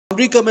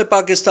امریکہ میں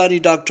پاکستانی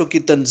ڈاکٹروں کی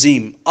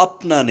تنظیم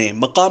اپنا نے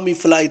مقامی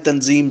فلاحی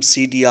تنظیم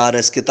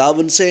CDRS کے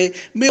تعاون سے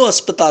میو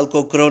ہسپتال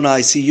کو کورونا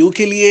ICU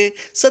کے لیے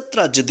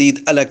 17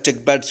 جدید الیکٹرک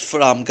بیڈز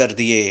فراہم کر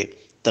دیے۔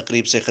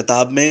 تقریب سے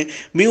خطاب میں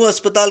میو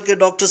ہسپتال کے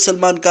ڈاکٹر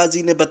سلمان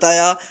قاضی نے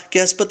بتایا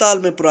کہ ہسپتال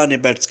میں پرانے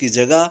بیڈز کی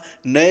جگہ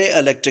نئے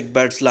الیکٹرک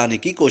بیڈز لانے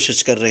کی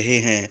کوشش کر رہے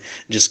ہیں،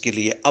 جس کے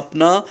لیے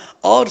اپنا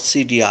اور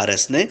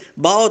CDRS نے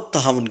بہت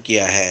تعاون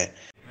کیا ہے۔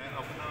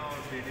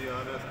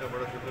 CDRS کا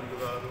بڑا شکر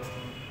گزار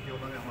ہوں کہ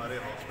انہوں نے ہمارے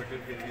ہاسپٹل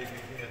کے لیے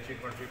اتنی اچھی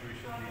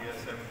کنٹریبیوشن دی ہے۔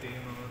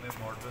 17 انہوں نے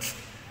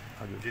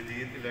ماڈرن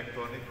جدید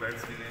الیکٹرانک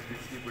بیڈس دیے ہیں،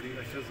 جس کی بڑی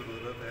اشد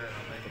ضرورت ہے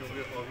ہمیں،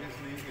 کیونکہ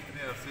اوبیسلی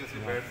اتنے عرصے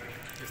سے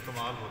بیڈس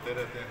استعمال ہوتے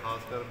رہتے ہیں،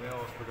 خاص کر میں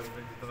ہاسپٹل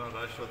میں جتنا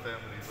رش ہوتا ہے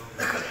مریضوں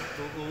میں،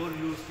 تو اوور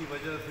یوز کی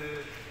وجہ سے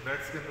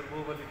بیڈس کے اندر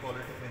وہ والی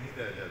کوالٹی نہیں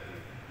رہ جاتی۔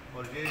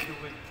 اور یہ جو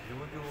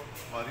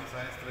ہماری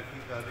سائنس ترقی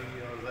کر رہی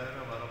ہے، اور ظاہر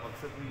ہمارا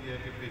مقصد بھی یہ ہے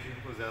کہ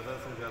پیشنٹ کو زیادہ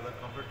سے زیادہ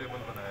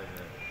کمفرٹیبل بنایا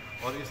جائے،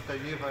 اور اس کا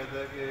یہ فائدہ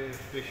ہے کہ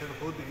پیشنٹ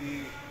خود ہی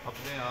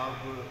اپنے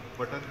آپ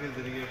بٹن کے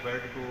ذریعے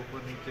بیڈ کو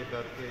اوپر نیچے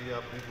کر کے یا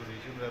اپنی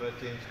پوزیشن وغیرہ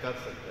چینج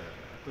کر سکتا ہے،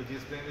 تو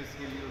جس میں اس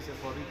کے لیے اسے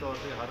فوری طور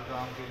پہ ہر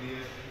کام کے لیے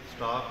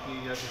اسٹاف کی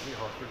یا کسی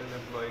ہاسپٹل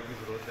امپلائی کی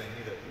ضرورت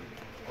نہیں رہتی،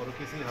 اور وہ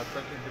کسی حد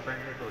تک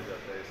انڈیپینڈنٹ ہو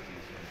جاتا ہے اس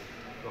چیز میں۔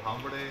 تو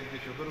ہم بڑے ان کے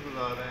شکر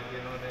گزار ہیں کہ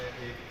انہوں نے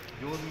ایک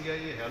جو دیا،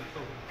 یہ ہیلپ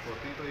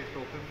ہوتی تو ایک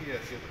ٹوکن کی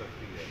حیثیت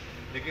رکھتی ہے،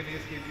 لیکن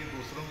اس کے لیے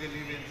دوسروں کے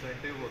لیے بھی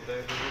انسینٹیو ہوتا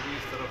ہے کہ وہ بھی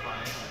اس طرف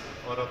آئیں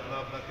اور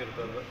اپنا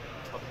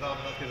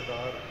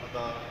کردار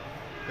ادا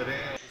کریں۔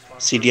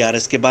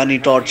 CDRS کے بانی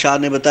ٹاڈ شاہ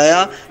نے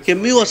بتایا کہ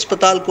میو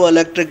ہسپتال کو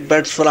الیکٹرک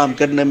بیڈز فراہم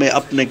کرنے میں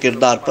اپنے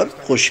کردار پر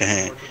خوش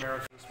ہیں۔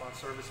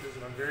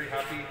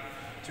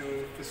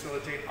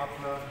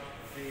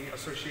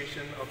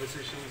 Association of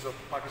Physicians of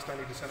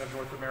Pakistani Descent of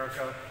North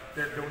America,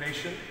 their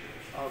donation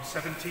of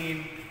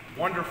 17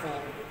 wonderful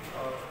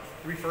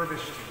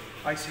refurbished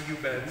ICU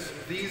beds.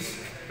 These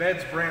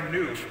beds, brand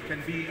new,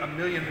 can be $1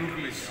 million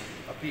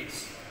a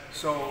piece.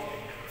 So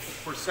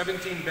for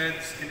 17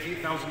 beds and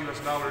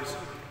 $8,000,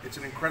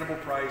 it's an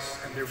incredible price,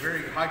 and they're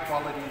very high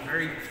quality,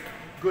 very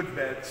good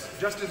beds,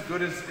 just as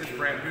good as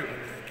brand new.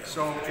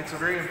 So it's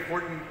a very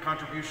important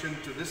contribution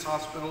to this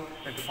hospital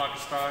and to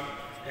Pakistan.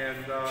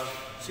 And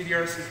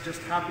CDRS is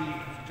just happy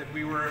that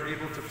we were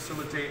able to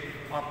facilitate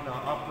APPNA.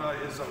 APPNA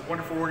is a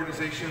wonderful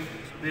organization.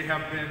 They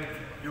have been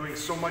doing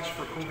so much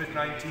for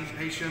COVID-19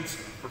 patients,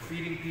 for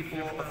feeding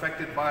people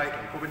affected by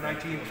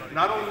COVID-19,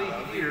 not only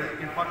here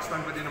in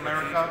Pakistan but in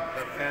America.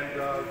 And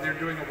they're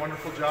doing a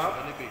wonderful job.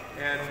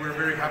 And we're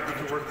very happy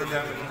to work with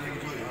them.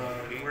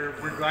 And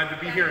we're glad to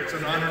be here. It's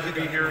an honor to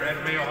be here at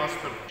Meo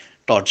Hospital.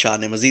 Tod شاہ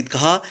نے مزید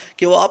کہا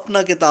کہ وہ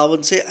اپنا کے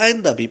تعاون سے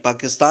آئندہ بھی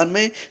پاکستان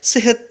میں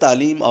صحت،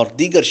 تعلیم اور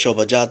دیگر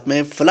شعبہ جات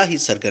میں فلاحی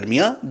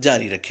سرگرمیاں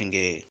جاری رکھیں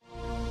گے۔